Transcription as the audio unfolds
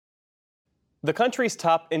The country's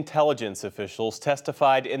top intelligence officials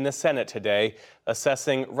testified in the Senate today,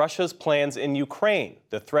 assessing Russia's plans in Ukraine,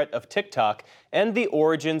 the threat of TikTok, and the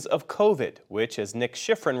origins of COVID, which, as Nick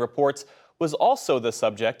Schifrin reports, was also the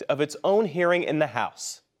subject of its own hearing in the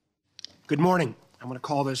House. Good morning. I'm going to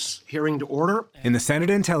call this hearing to order. In the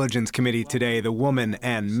Senate Intelligence Committee today, the woman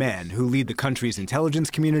and men who lead the country's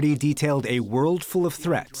intelligence community detailed a world full of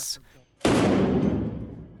threats.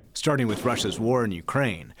 Starting with Russia's war in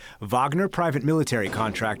Ukraine, Wagner private military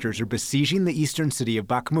contractors are besieging the eastern city of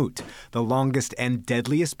Bakhmut, the longest and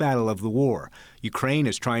deadliest battle of the war. Ukraine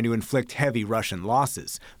is trying to inflict heavy Russian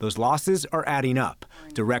losses. Those losses are adding up,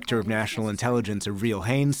 Director of National Intelligence Avril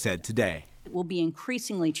Haines said today. It will be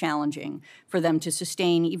increasingly challenging for them to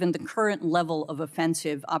sustain even the current level of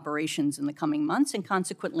offensive operations in the coming months, and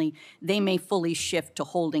consequently, they may fully shift to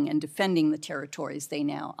holding and defending the territories they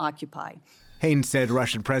now occupy. Haines said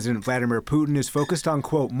Russian President Vladimir Putin is focused on,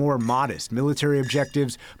 quote, more modest military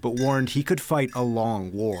objectives, but warned he could fight a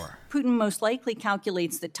long war. Putin most likely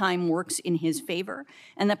calculates that time works in his favor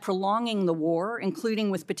and that prolonging the war,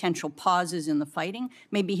 including with potential pauses in the fighting,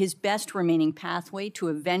 may be his best remaining pathway to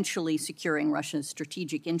eventually securing Russia's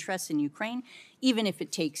strategic interests in Ukraine, even if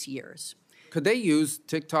it takes years. Could they use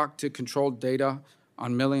TikTok to control data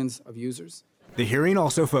on millions of users? The hearing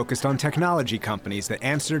also focused on technology companies that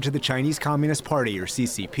answer to the Chinese Communist Party, or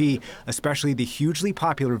CCP, especially the hugely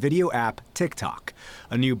popular video app TikTok.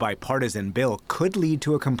 A new bipartisan bill could lead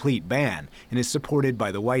to a complete ban and is supported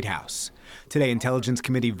by the White House. Today, Intelligence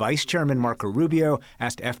Committee Vice Chairman Marco Rubio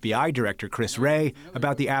asked FBI Director Chris Wray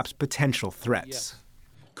about the app's potential threats.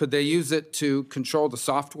 Could they use it to control the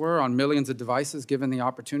software on millions of devices given the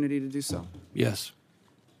opportunity to do so? Yes.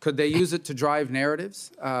 Could they use it to drive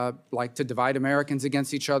narratives, like to divide Americans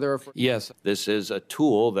against each other? Yes, this is a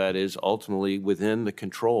tool that is ultimately within the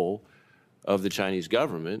control of the Chinese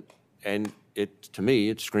government, and to me,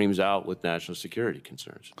 it screams out with national security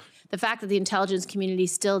concerns. The fact that the intelligence community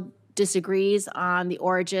still disagrees on the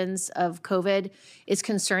origins of COVID is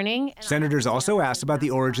concerning. Senators also asked about the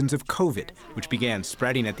origins of COVID, which began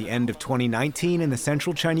spreading at the end of 2019 in the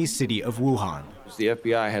central Chinese city of Wuhan. The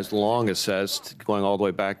FBI has long assessed, going all the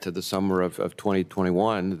way back to the summer of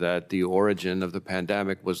 2021, that the origin of the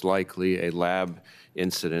pandemic was likely a lab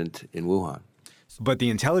incident in Wuhan. But the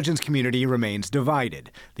intelligence community remains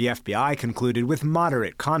divided. The FBI concluded with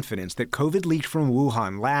moderate confidence that COVID leaked from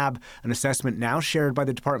Wuhan lab, an assessment now shared by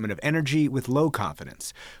the Department of Energy with low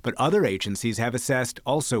confidence. But other agencies have assessed,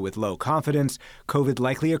 also with low confidence, COVID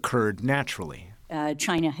likely occurred naturally.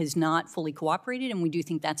 China has not fully cooperated, and we do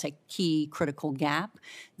think that's a key critical gap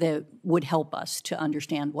that would help us to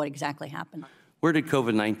understand what exactly happened. Where did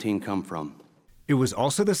COVID-19 come from? It was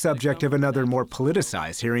also the subject of another more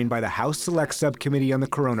politicized hearing by the House Select Subcommittee on the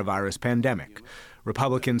Coronavirus Pandemic.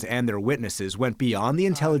 Republicans and their witnesses went beyond the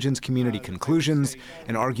intelligence community conclusions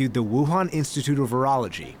and argued the Wuhan Institute of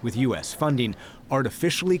Virology, with U.S. funding,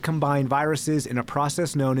 artificially combined viruses in a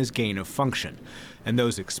process known as gain of function. And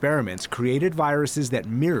those experiments created viruses that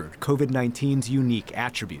mirrored COVID-19's unique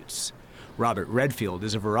attributes. Robert Redfield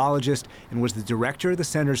is a virologist and was the director of the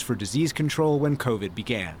Centers for Disease Control when COVID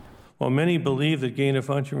began. While many believe that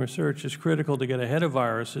gain-of-function research is critical to get ahead of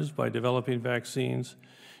viruses by developing vaccines,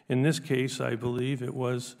 in this case, I believe it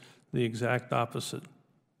was the exact opposite.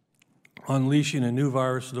 Unleashing a new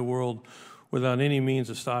virus to the world without any means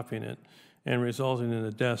of stopping it and resulting in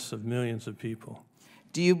the deaths of millions of people.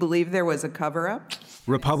 Do you believe there was a cover-up?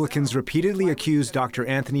 Republicans repeatedly accused Dr.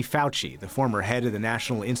 Anthony Fauci, the former head of the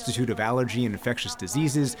National Institute of Allergy and Infectious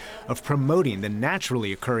Diseases, of promoting the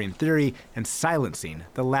naturally occurring theory and silencing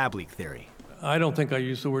the lab leak theory. I don't think I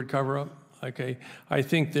used the word cover-up. Okay. I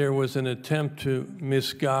think there was an attempt to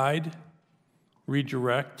misguide,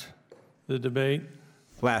 redirect the debate.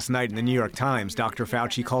 Last night in the New York Times, Dr.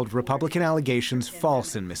 Fauci called Republican allegations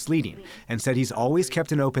false and misleading and said he's always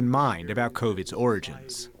kept an open mind about COVID's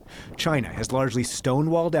origins. China has largely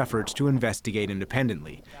stonewalled efforts to investigate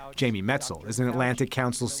independently. Jamie Metzel is an Atlantic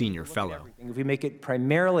Council senior fellow. If we make it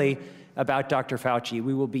primarily about Dr. Fauci,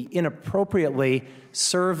 we will be inappropriately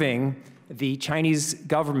serving the Chinese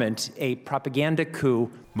government a propaganda coup.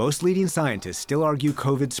 Most leading scientists still argue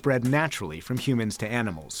COVID spread naturally from humans to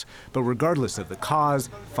animals. But regardless of the cause,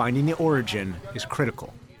 finding the origin is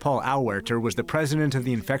critical. Paul Auwerter was the president of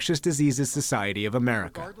the Infectious Diseases Society of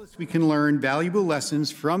America. We can learn valuable lessons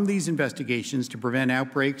from these investigations to prevent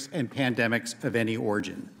outbreaks and pandemics of any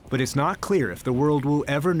origin. But it's not clear if the world will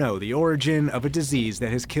ever know the origin of a disease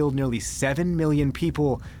that has killed nearly 7 million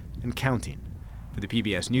people and counting. For the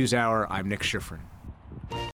PBS NewsHour, I'm Nick Schifrin.